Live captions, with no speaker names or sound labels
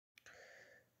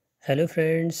Hello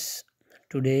friends,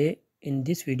 today in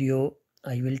this video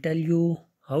I will tell you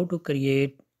how to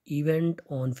create event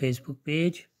on Facebook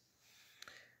page.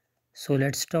 So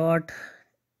let's start.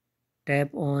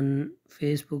 Tap on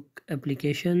Facebook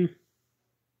application,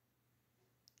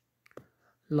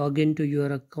 log into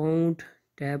your account,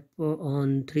 tap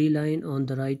on three line on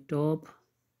the right top.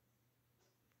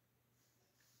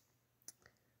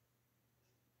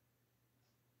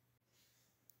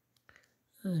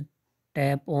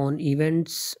 Tap on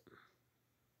events.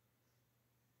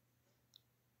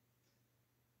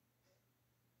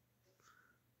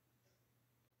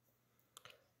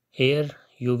 Here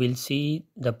you will see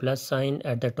the plus sign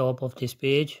at the top of this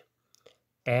page.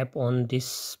 Tap on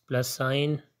this plus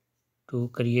sign to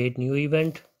create new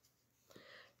event.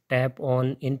 Tap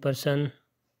on in person.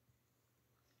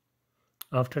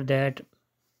 After that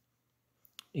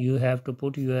you have to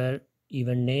put your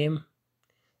event name.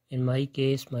 In my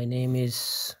case my name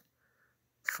is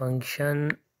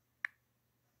function.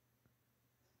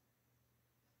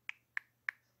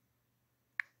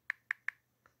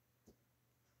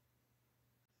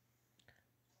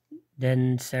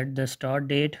 Then set the start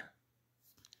date,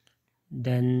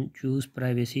 then choose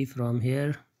privacy from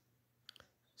here,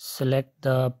 select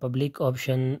the public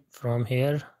option from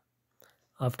here.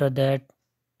 After that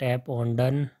tap on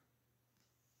done,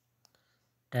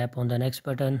 tap on the next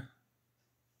button.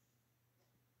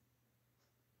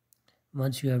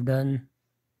 Once you have done,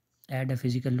 add a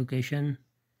physical location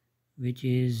which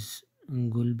is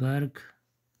Gulbarg.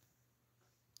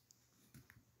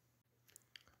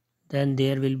 Then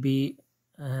there will be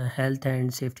health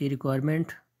and safety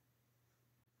requirement.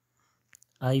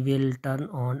 I will turn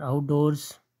on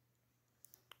outdoors.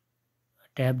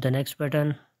 Tap the next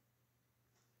button.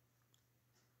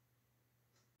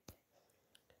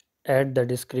 Add the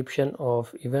description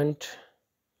of event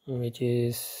which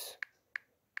is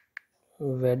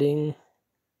wedding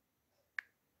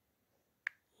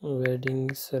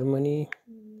ceremony.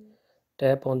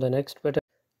 Tap on the next button.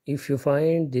 If you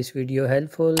find this video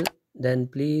helpful, then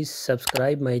please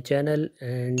subscribe my channel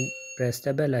and press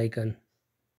the bell icon.